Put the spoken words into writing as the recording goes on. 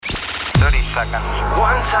seconds.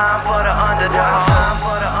 One time for the underdog.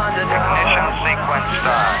 Ignition sequence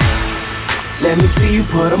start. Let me see you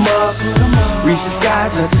put 'em up. Reach the sky,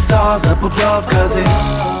 touch the stars up above. Cause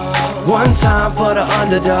it's one time for the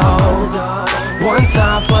underdog. One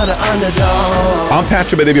time for the underdog. I'm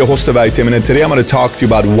Patrick Bedevia, host of iTim, and today I'm going to talk to you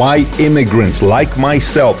about why immigrants like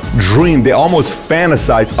myself dream, they almost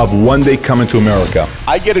fantasize of one day coming to America.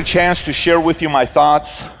 I get a chance to share with you my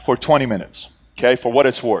thoughts for 20 minutes, okay, for what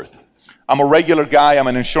it's worth. I'm a regular guy, I'm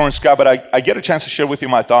an insurance guy, but I get a chance to share with you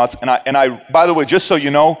my thoughts. And I, by the way, just so you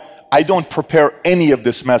know, I don't prepare any of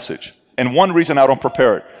this message. And one reason I don't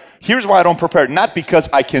prepare it. Here's why I don't prepare it. Not because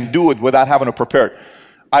I can do it without having to prepare it.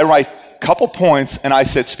 I write couple points and I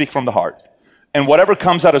said speak from the heart, and whatever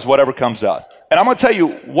comes out is whatever comes out. And I'm going to tell you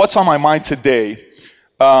what's on my mind today,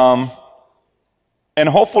 and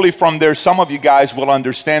hopefully from there some of you guys will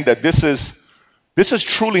understand that this is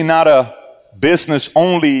truly not a business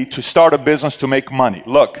only to start a business to make money.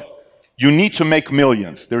 Look, you need to make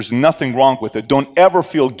millions. There's nothing wrong with it. Don't ever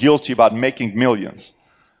feel guilty about making millions.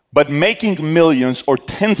 But making millions or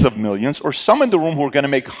tens of millions, or some in the room who are going to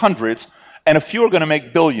make hundreds and a few are going to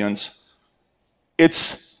make billions,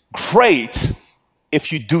 it's great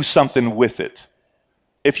if you do something with it.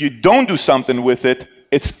 If you don't do something with it,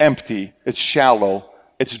 it's empty, it's shallow,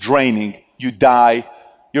 it's draining, you die,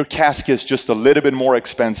 your casket's just a little bit more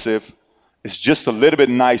expensive, it's just a little bit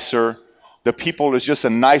nicer, the people is just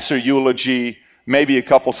a nicer eulogy, maybe a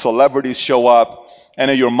couple celebrities show up, and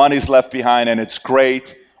then your money's left behind and it's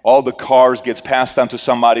great. All the cars gets passed on to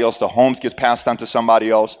somebody else, the homes gets passed on to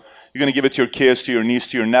somebody else. You're gonna give it to your kids, to your niece,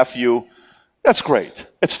 to your nephew. That's great.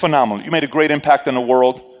 It's phenomenal. You made a great impact in the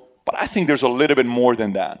world, but I think there's a little bit more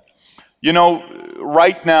than that. You know,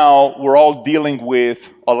 right now, we're all dealing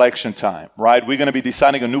with election time, right? We're going to be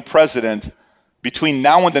deciding a new president. Between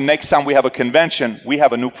now and the next time we have a convention, we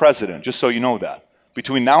have a new president, just so you know that.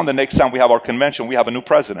 Between now and the next time we have our convention, we have a new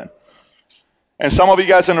president. And some of you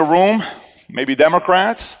guys in the room, maybe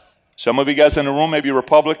Democrats. Some of you guys in the room, maybe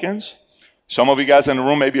Republicans. Some of you guys in the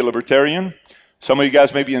room may be libertarian. Some of you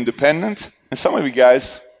guys may be independent. And some of you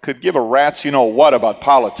guys could give a rat's you know what about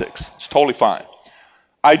politics. It's totally fine.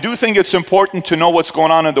 I do think it's important to know what's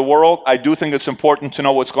going on in the world. I do think it's important to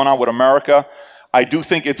know what's going on with America. I do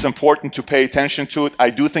think it's important to pay attention to it. I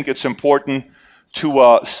do think it's important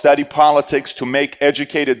to study politics, to make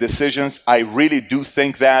educated decisions. I really do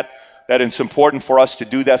think that it's important for us to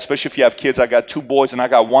do that, especially if you have kids. I got 2 boys and I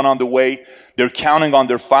got 1 on the way. They're counting on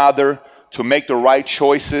their father to make the right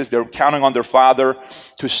choices. They're counting on their father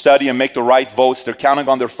to study and make the right votes. They're counting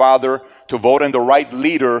on their father to vote in the right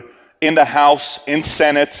leader in the House, in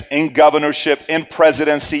Senate, in governorship, in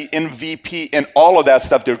presidency, in VP, in all of that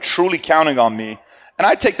stuff. They're truly counting on me. And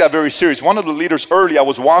I take that very serious. One of the leaders early, I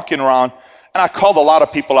was walking around and I called a lot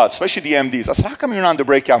of people out, especially the MDs. I said, how come you're not on the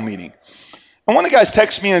breakout meeting? And one of the guys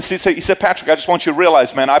texted me and he said, Patrick, I just want you to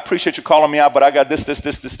realize, man, I appreciate you calling me out, but I got this,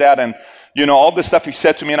 that, and you know, all this stuff he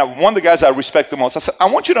said to me. And one of the guys I respect the most, I said, I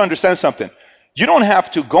want you to understand something. You don't have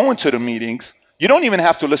to go into the meetings. You don't even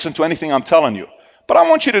have to listen to anything I'm telling you. But I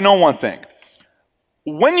want you to know one thing.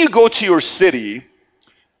 When you go to your city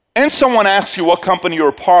and someone asks you what company you're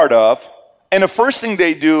a part of, and the first thing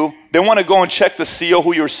they do, they want to go and check the CEO,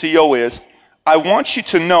 who your CEO is, I want you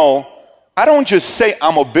to know, I don't just say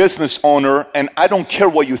I'm a business owner and I don't care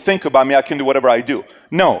what you think about me, I can do whatever I do.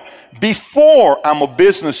 No, before I'm a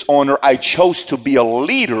business owner, I chose to be a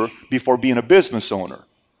leader before being a business owner.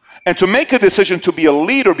 And to make a decision to be a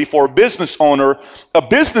leader before a business owner,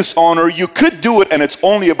 you could do it and it's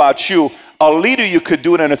only about you. A leader, you could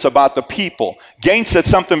do it and it's about the people. Gaines said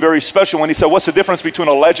something very special when he said, what's the difference between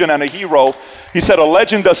a legend and a hero? He said, a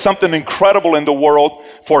legend does something incredible in the world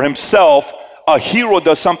for himself. A hero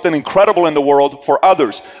does something incredible in the world for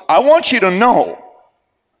others. I want you to know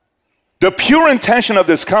the pure intention of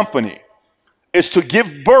this company is to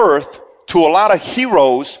give birth to a lot of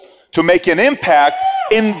heroes to make an impact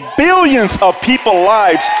in billions of people's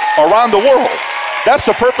lives around the world. That's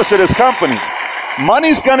the purpose of this company.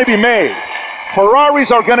 Money's going to be made.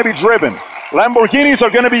 Ferraris are going to be driven. Lamborghinis are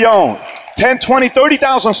going to be owned. 10, 20,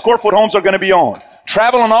 30,000 square foot homes are going to be owned.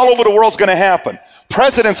 Traveling all over the world is going to happen.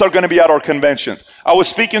 Presidents are going to be at our conventions. I was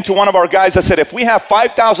speaking to one of our guys. I said, if we have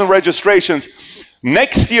 5,000 registrations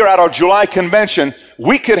next year at our July convention,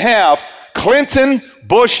 we could have Clinton,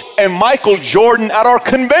 Bush, and Michael Jordan at our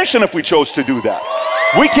convention if we chose to do that.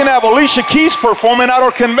 We can have Alicia Keys performing at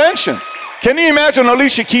our convention. Can you imagine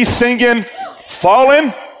Alicia Keys singing,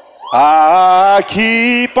 Falling? I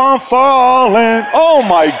keep on falling. Oh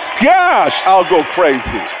my gosh, I'll go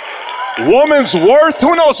crazy. Woman's Worth,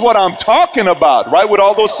 who knows what I'm talking about, right, with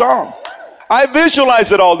all those songs. I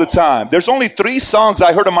visualize it all the time. There's only 3 songs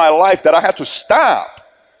I heard in my life that I had to stop.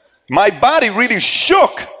 My body really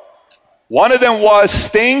shook. One of them was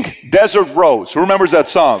Sting, Desert Rose. Who remembers that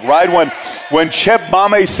song, right? When Cheb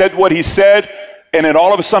Mame said what he said, and then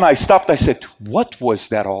all of a sudden I stopped. I said, what was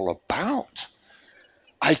that all about?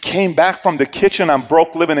 I came back from the kitchen. I'm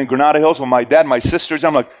broke, living in Granada Hills with my dad, my sisters.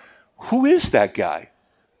 I'm like, who is that guy?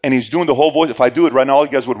 And he's doing the whole voice. If I do it right now, all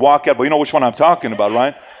you guys would walk out, but you know which one I'm talking about,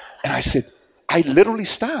 right? And I said, I literally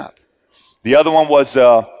stopped. The other one was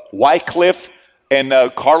Wycliffe and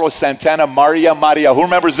Carlos Santana, Maria. Who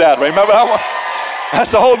remembers that? Remember that one?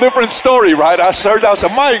 That's a whole different story, right? I heard that. I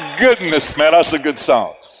said, my goodness, man, that's a good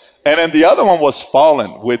song. And then the other one was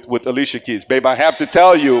Fallen with Alicia Keys. Babe, I have to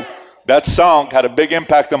tell you, that song had a big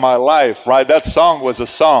impact on my life, right? That song was a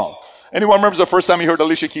song. Anyone remembers the first time you heard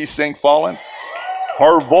Alicia Keys sing Fallen?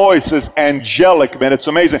 Her voice is angelic, man. It's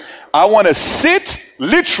amazing. I want to sit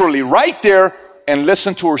literally right there and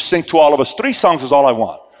listen to her sing to all of us. 3 songs is all I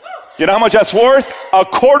want. You know how much that's worth?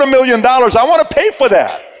 $250,000. I want to pay for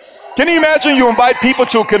that. Can you imagine you invite people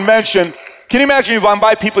to a convention? Can you imagine you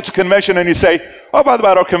invite people to a convention and you say, oh, by the way,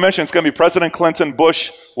 our convention, it's going to be President Clinton,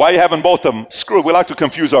 Bush. Why are you having both of them? Screw it. We like to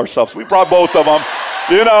confuse ourselves. We brought both of them,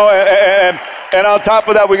 you know, and on top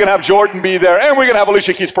of that, we're going to have Jordan be there, and we're going to have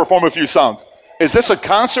Alicia Keys perform a few songs. Is this a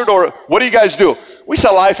concert, or what do you guys do? We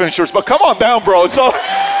sell life insurance, but come on down, bro. So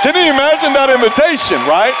can you imagine that invitation,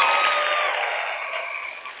 right?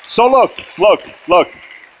 So look.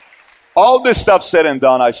 All this stuff said and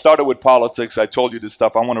done, I started with politics. I told you this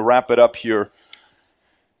stuff. I want to wrap it up here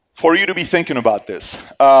for you to be thinking about this.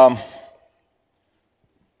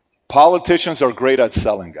 Politicians are great at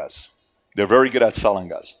selling us. They're very good at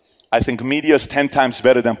selling us. I think media is 10 times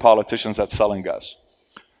better than politicians at selling us.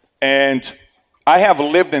 And I have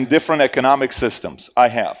lived in different economic systems. I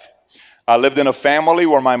have. I lived in a family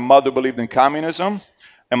where my mother believed in communism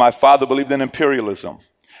and my father believed in imperialism.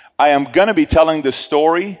 I am going to be telling this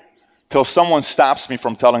story till someone stops me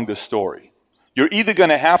from telling this story. You're either going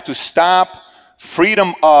to have to stop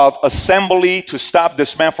freedom of assembly to stop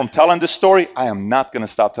this man from telling this story. I am not going to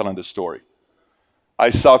stop telling this story. I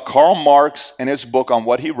saw Karl Marx in his book on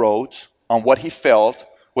what he wrote, on what he felt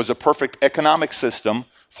was a perfect economic system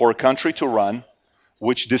for a country to run,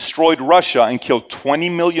 which destroyed Russia and killed 20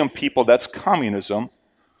 million people. That's communism.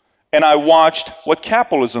 And I watched what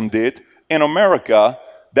capitalism did in America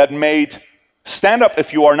that made stand up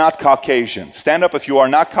if you are not Caucasian. Stand up if you are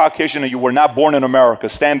not Caucasian and you were not born in America.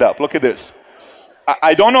 Stand up. Look at this.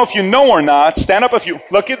 I don't know if you know or not. Stand up if you,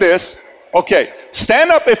 look at this. Okay, stand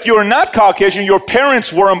up if you're not Caucasian, your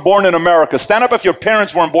parents weren't born in America. Stand up if your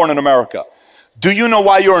parents weren't born in America. Do you know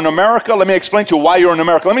why you're in America? Let me explain to you why you're in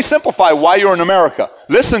America. Let me simplify why you're in America.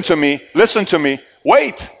 Listen to me.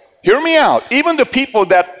 Wait, hear me out. Even the people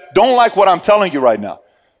that don't like what I'm telling you right now.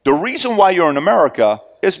 The reason why you're in America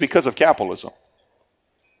is because of capitalism.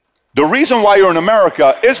 The reason why you're in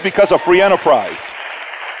America is because of free enterprise.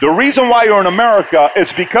 The reason why you're in America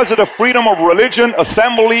is because of the freedom of religion,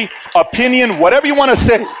 assembly, opinion, whatever you want to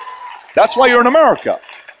say. That's why you're in America.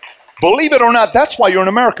 Believe it or not, that's why you're in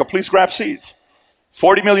America. Please grab seats.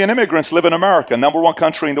 40 million immigrants live in America. Number 1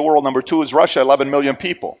 country in the world. Number 2 is Russia, 11 million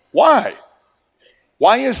people. Why?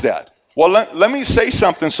 Why is that? Well, let me say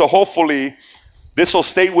something so hopefully this will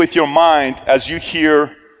stay with your mind as you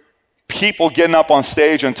hear people getting up on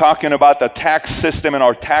stage and talking about the tax system and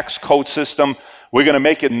our tax code system. We're going to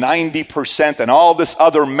make it 90% and all this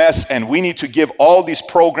other mess, and we need to give all these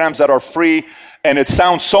programs that are free, and it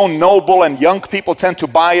sounds so noble, and young people tend to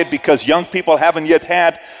buy it because young people haven't yet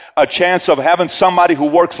had a chance of having somebody who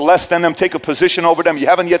works less than them take a position over them. You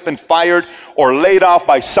haven't yet been fired or laid off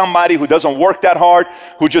by somebody who doesn't work that hard,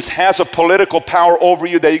 who just has a political power over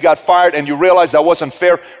you that you got fired and you realize that wasn't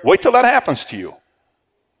fair. Wait till that happens to you.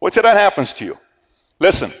 Wait till that happens to you.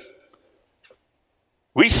 Listen,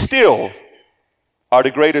 we still are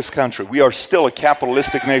the greatest country. We are still a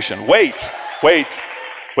capitalistic nation. Wait.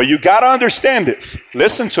 But you got to understand this.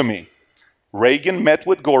 Listen to me. Reagan met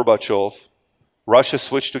with Gorbachev. Russia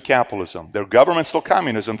switched to capitalism. Their government's still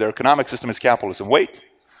communism. Their economic system is capitalism. Wait.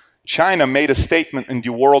 China made a statement in the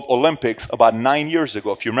World Olympics about 9 years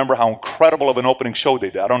ago. If you remember how incredible of an opening show they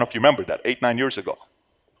did. I don't know if you remember that. 8, 9 years ago.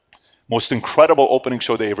 Most incredible opening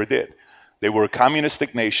show they ever did. They were a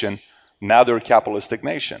communistic nation. Now they're a capitalistic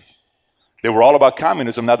nation. They were all about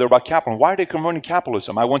communism. Now they're about capitalism. Why are they converting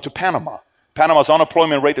capitalism? I went to Panama. Panama's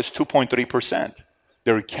unemployment rate is 2.3%.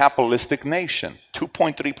 They're a capitalistic nation.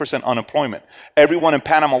 2.3% unemployment. Everyone in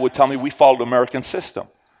Panama would tell me we follow the American system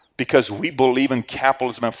because we believe in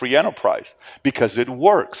capitalism and free enterprise because it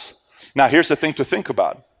works. Now here's the thing to think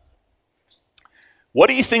about. What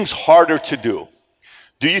do you think's harder to do?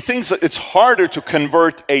 Do you think it's harder to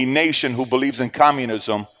convert a nation who believes in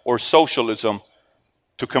communism or socialism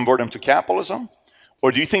to convert them to capitalism?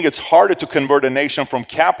 Or do you think it's harder to convert a nation from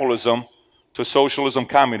capitalism to socialism,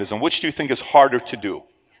 communism? Which do you think is harder to do?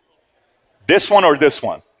 This one or this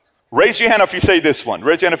one? Raise your hand if you say this one.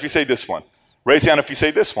 Raise your hand if you say this one. Raise your hand if you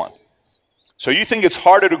say this one. So you think it's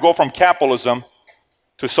harder to go from capitalism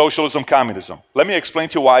to socialism, communism. Let me explain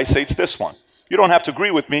to you why I say it's this one. You don't have to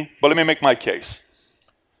agree with me, but let me make my case.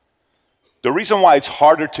 The reason why it's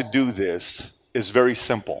harder to do this is very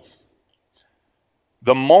simple.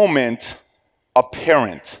 The moment a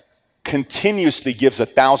parent continuously gives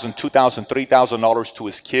 $1,000, $2,000, $3,000 to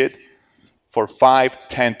his kid for 5,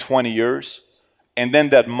 10, 20 years, and then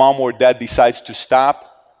that mom or dad decides to stop,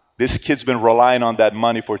 this kid's been relying on that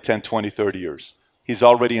money for 10, 20, 30 years. He's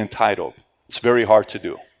already entitled. It's very hard to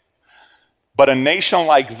do. But a nation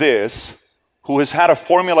like this, who has had a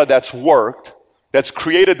formula that's worked, that's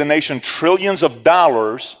created the nation trillions of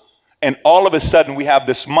dollars, and all of a sudden we have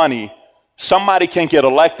this money, somebody can get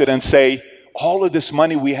elected and say, all of this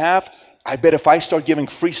money we have, I bet if I start giving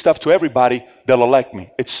free stuff to everybody, they'll elect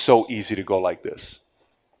me. It's so easy to go like this.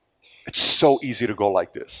 It's so easy to go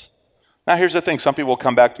like this. Now here's the thing, some people will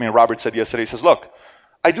come back to me, and Robert said yesterday, he says, look,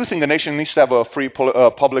 I do think the nation needs to have a free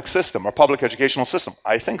public system, or public educational system.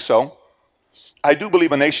 I think so. I do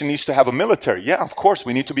believe a nation needs to have a military. Yeah, of course,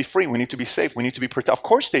 we need to be free, we need to be safe, we need to be protected. Of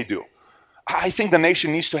course they do. I think the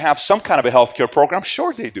nation needs to have some kind of a healthcare program.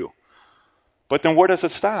 Sure they do. But then where does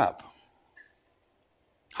it stop?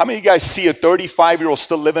 How many of you guys see a 35-year-old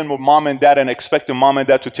still living with mom and dad and expecting mom and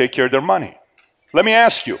dad to take care of their money? Let me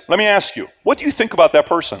ask you, what do you think about that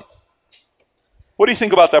person? What do you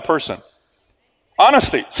think about that person?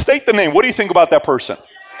 Honestly, state the name. What do you think about that person?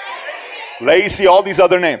 Lazy, all these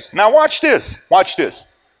other names. Now watch this. Watch this.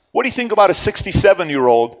 What do you think about a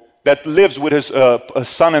 67-year-old that lives with his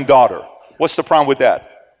son and daughter? What's the problem with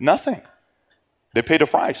that? Nothing. They pay the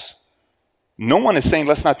price. No one is saying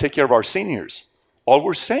let's not take care of our seniors. All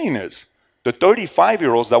we're saying is the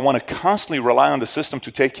 35-year-olds that want to constantly rely on the system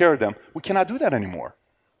to take care of them, we cannot do that anymore.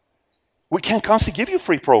 We can't constantly give you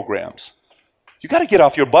free programs. You got to get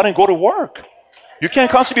off your butt and go to work. You can't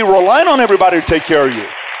constantly be relying on everybody to take care of you.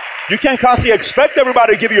 You can't constantly expect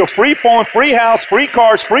everybody to give you a free phone, free house, free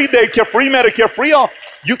cars, free daycare, free Medicare, free all.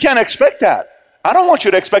 You can't expect that. I don't want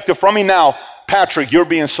you to expect it from me now. Patrick, you're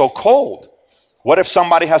being so cold. What if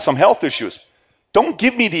somebody has some health issues? Don't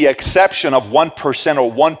give me the exception of 1%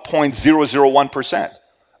 or 1.001%.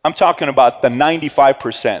 I'm talking about the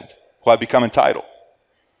 95% who have become entitled.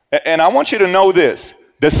 And I want you to know this.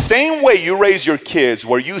 The same way you raise your kids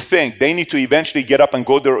where you think they need to eventually get up and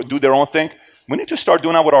go do their own thing, we need to start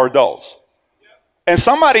doing that with our adults. And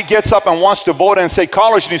somebody gets up and wants to vote and say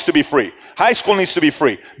college needs to be free, high school needs to be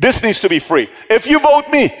free, this needs to be free. If you vote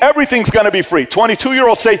me, everything's going to be free.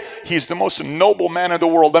 22-year-olds say, he's the most noble man in the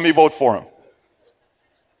world, let me vote for him.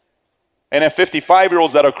 And then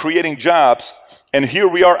 55-year-olds that are creating jobs, and here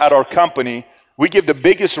we are at our company, we give the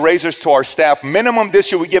biggest raises to our staff. Minimum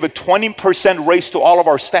this year, we give a 20% raise to all of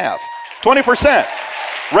our staff. 20%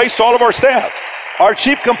 raise to all of our staff. Our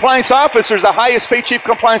chief compliance officer is the highest paid chief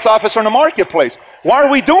compliance officer in the marketplace. Why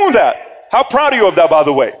are we doing that? How proud are you of that, by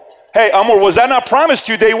the way? Hey, Amor, was that not promised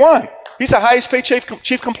to you day one? He's the highest paid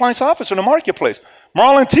chief compliance officer in the marketplace.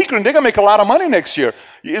 Marlon Tikrin, they're going to make a lot of money next year.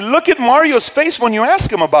 You look at Mario's face when you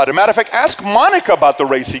ask him about it. Matter of fact, ask Monica about the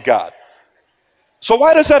raise he got. So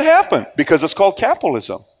why does that happen? Because it's called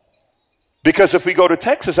capitalism. Because if we go to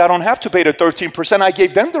Texas, I don't have to pay the 13%. I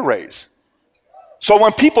gave them the raise. So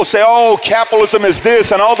when people say, oh, capitalism is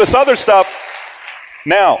this and all this other stuff.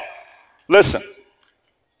 Now, listen.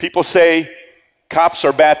 People say cops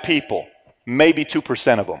are bad people. Maybe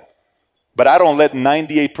 2% of them. But I don't let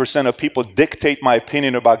 98% of people dictate my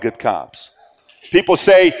opinion about good cops. People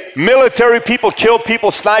say military people kill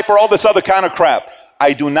people, sniper, all this other kind of crap.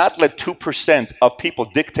 I do not let 2% of people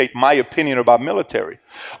dictate my opinion about military.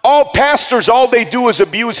 All pastors, all they do is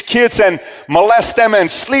abuse kids and molest them and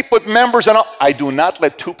sleep with members and all. I do not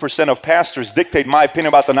let 2% of pastors dictate my opinion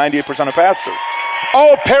about the 98% of pastors.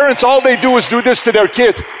 All parents, all they do is do this to their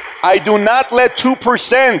kids. I do not let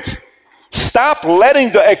 2%. Stop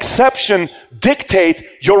letting the exception dictate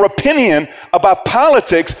your opinion about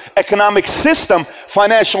politics, economic system,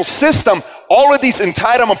 financial system, all of these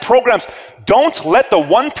entitlement programs. Don't let the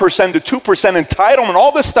 1%, the 2% entitlement,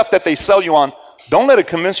 all this stuff that they sell you on, don't let it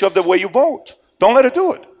convince you of the way you vote. Don't let it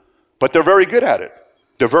do it. But they're very good at it.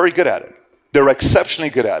 They're very good at it. They're exceptionally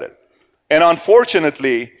good at it. And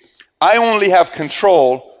unfortunately, I only have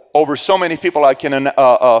control over so many people I can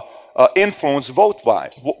influence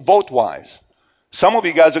vote-wise. Some of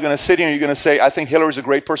you guys are going to sit here and you're going to say, I think Hillary's a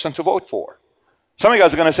great person to vote for. Some of you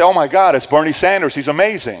guys are going to say, oh my God, it's Bernie Sanders. He's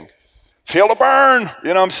amazing. Feel the burn. You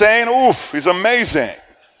know what I'm saying? Oof, he's amazing.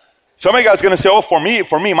 Some of you guys are going to say, oh, for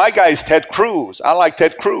me, my guy is Ted Cruz. I like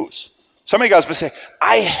Ted Cruz. Some of you guys will say,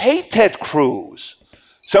 I hate Ted Cruz.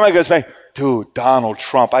 Some of you guys say, dude, Donald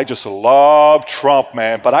Trump, I just love Trump,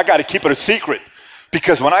 man, but I got to keep it a secret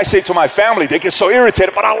because when I say it to my family, they get so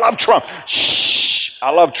irritated, but I love Trump. Shh,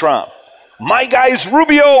 I love Trump. My guy is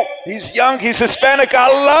Rubio. He's young, he's Hispanic. I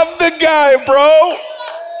love the guy, bro.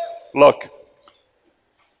 Look,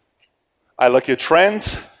 I look at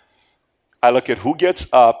trends. I look at who gets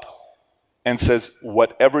up and says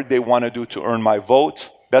whatever they want to do to earn my vote.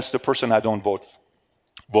 That's the person I don't vote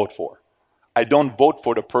for. I don't vote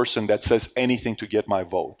for the person that says anything to get my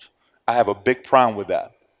vote. I have a big problem with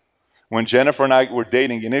that. When Jennifer and I were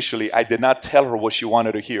dating initially, I did not tell her what she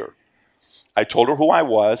wanted to hear. I told her who I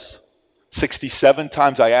was. 67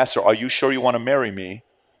 times I asked her, are you sure you want to marry me?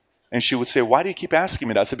 And she would say, why do you keep asking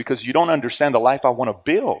me that? I said, because you don't understand the life I want to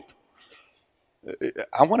build.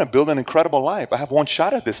 I want to build an incredible life. I have one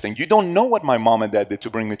shot at this thing. You don't know what my mom and dad did to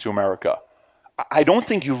bring me to America. I don't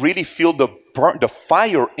think you really feel the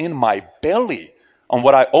fire in my belly on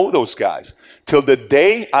what I owe those guys. Till the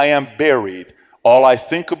day I am buried, all I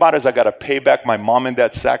think about is I got to pay back my mom and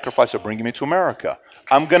dad's sacrifice of bringing me to America.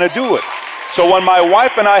 I'm going to do it. So when my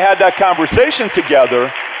wife and I had that conversation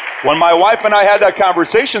together,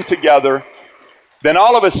 then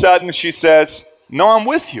all of a sudden she says, no, I'm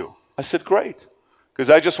with you. I said, great. Because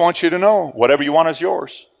I just want you to know, whatever you want is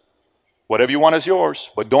yours. Whatever you want is yours.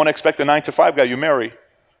 But don't expect a 9-to-5 guy you marry.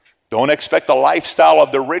 Don't expect the lifestyle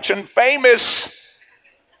of the rich and famous.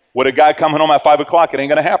 With a guy coming home at 5 o'clock, it ain't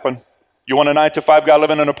going to happen. You want a 9-to-5 guy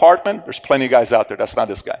living in an apartment? There's plenty of guys out there. That's not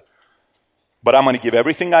this guy. But I'm going to give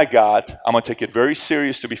everything I got. I'm going to take it very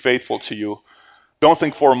serious to be faithful to you. Don't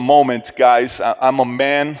think for a moment, guys, I'm a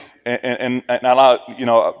man, and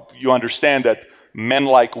you understand that men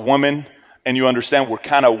like women, and you understand we're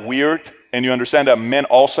kind of weird, and you understand that men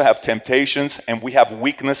also have temptations, and we have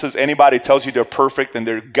weaknesses. Anybody tells you they're perfect and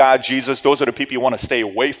they're God, Jesus, those are the people you want to stay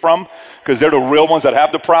away from because they're the real ones that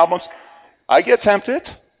have the problems. I get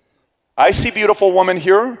tempted. I see beautiful women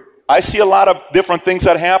here. I see a lot of different things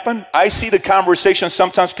that happen. I see the conversation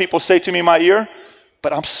sometimes people say to me in my ear,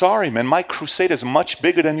 but I'm sorry, man, my crusade is much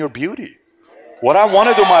bigger than your beauty. What I want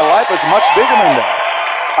to do in my life is much bigger than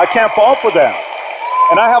that. I can't fall for that.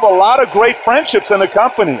 And I have a lot of great friendships in the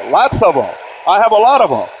company, lots of them. I have a lot of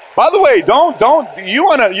them. By the way, you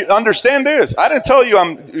want to understand this. I didn't tell you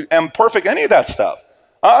I'm perfect, any of that stuff.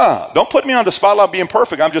 Don't put me on the spotlight being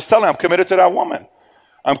perfect. I'm just telling you, I'm committed to that woman.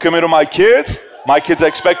 I'm committed to my kids. My kids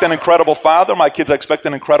expect an incredible father. My kids expect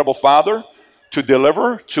an incredible father to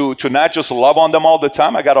deliver, to not just love on them all the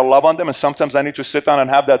time. I got to love on them, and sometimes I need to sit down and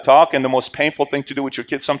have that talk. And the most painful thing to do with your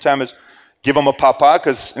kids sometimes is give them a papa,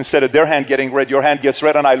 because instead of their hand getting red, your hand gets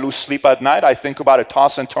red, and I lose sleep at night. I think about it,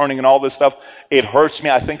 toss and turning and all this stuff. It hurts me.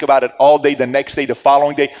 I think about it all day, the next day, the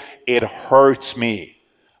following day. It hurts me.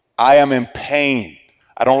 I am in pain.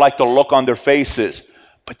 I don't like the look on their faces.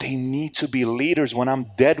 But they need to be leaders when I'm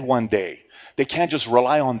dead one day. They can't just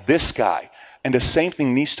rely on this guy. And the same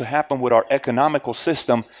thing needs to happen with our economical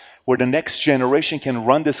system, where the next generation can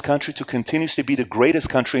run this country to continuously be the greatest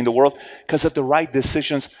country in the world because of the right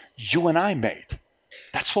decisions you and I made.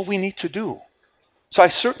 That's what we need to do. So I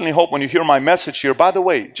certainly hope when you hear my message here, by the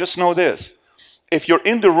way, just know this. If you're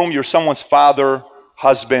in the room, you're someone's father,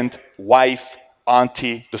 husband, wife,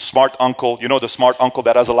 auntie, the smart uncle. You know the smart uncle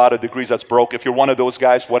that has a lot of degrees that's broke. If you're one of those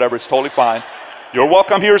guys, whatever, it's totally fine. You're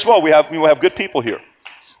welcome here as well. We have good people here.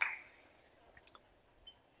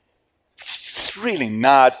 It's really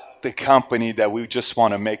not the company that we just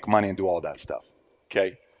want to make money and do all that stuff,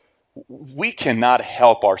 okay? We cannot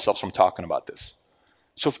help ourselves from talking about this.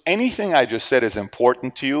 So if anything I just said is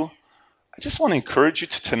important to you, I just want to encourage you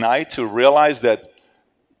tonight to realize that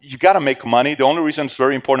you got to make money. The only reason it's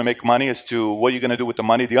very important to make money is to what you're going to do with the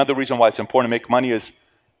money. The other reason why it's important to make money is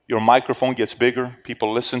your microphone gets bigger.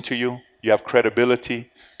 People listen to you. You have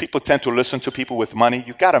credibility. People tend to listen to people with money.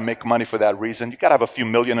 You got to make money for that reason. You got to have a few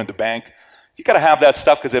million in the bank. You got to have that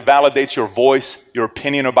stuff because it validates your voice, your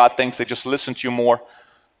opinion about things. They just listen to you more.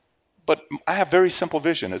 But I have very simple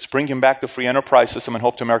vision. It's bringing back the free enterprise system and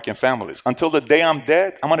hope to American families. Until the day I'm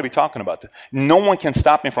dead, I'm going to be talking about this. No one can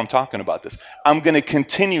stop me from talking about this. I'm going to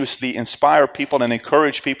continuously inspire people and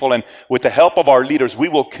encourage people. And with the help of our leaders, we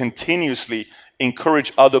will continuously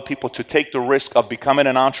encourage other people to take the risk of becoming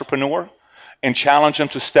an entrepreneur and challenge them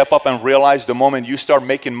to step up and realize the moment you start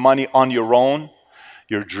making money on your own,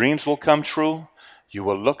 your dreams will come true. You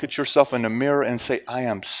will look at yourself in the mirror and say, I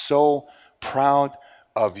am so proud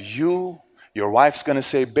of you. Your wife's gonna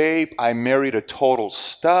say, babe, I married a total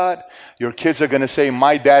stud. Your kids are gonna say,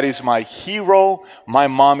 my daddy's my hero. My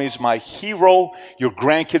mommy's my hero. Your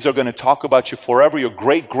grandkids are gonna talk about you forever. Your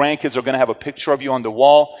great grandkids are gonna have a picture of you on the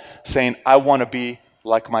wall saying, I wanna be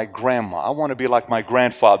like my grandma. I wanna be like my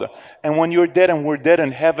grandfather. And when you're dead and we're dead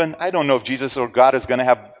in heaven, I don't know if Jesus or God is gonna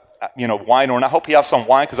have wine or not. I hope he has some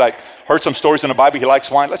wine because I heard some stories in the Bible. He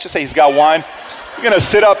likes wine. Let's just say he's got wine. You're going to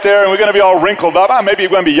sit up there and we're going to be all wrinkled up. Maybe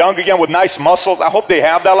you're going to be young again with nice muscles. I hope they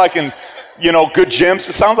have that like in, good gyms.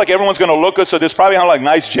 It sounds like everyone's going to look good. So there's probably like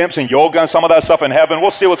nice gyms and yoga and some of that stuff in heaven.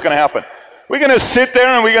 We'll see what's going to happen. We're going to sit there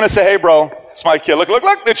and we're going to say, hey, bro, it's my kid. Look.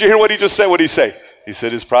 Did you hear what he just said? What did he say? He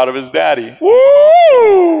said he's proud of his daddy.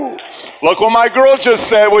 Woo! Look what my girl just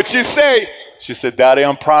said. What'd she say? She said, Daddy,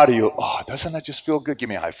 I'm proud of you. Oh, doesn't that just feel good? Give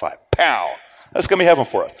me a high five. Pow. That's going to be heaven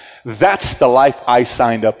for us. That's the life I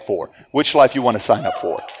signed up for. Which life you want to sign up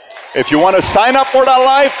for? If you want to sign up for that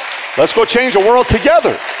life, let's go change the world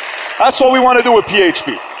together. That's what we want to do with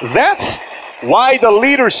PHP. That's why the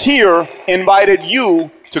leaders here invited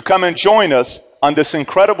you to come and join us on this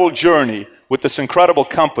incredible journey with this incredible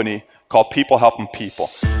company called People Helping People.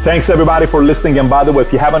 Thanks everybody for listening. And by the way,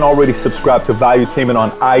 if you haven't already subscribed to Valuetainment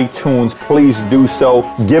on iTunes, please do so.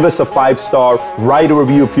 Give us a 5-star, write a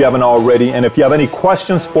review if you haven't already. And if you have any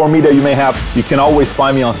questions for me that you may have, you can always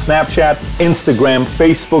find me on Snapchat, Instagram,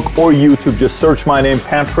 Facebook, or YouTube. Just search my name,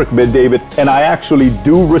 Patrick Bet-David. And I actually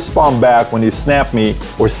do respond back when you snap me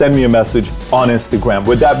or send me a message on Instagram.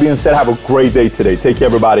 With that being said, have a great day today. Take care,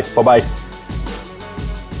 everybody. Bye-bye.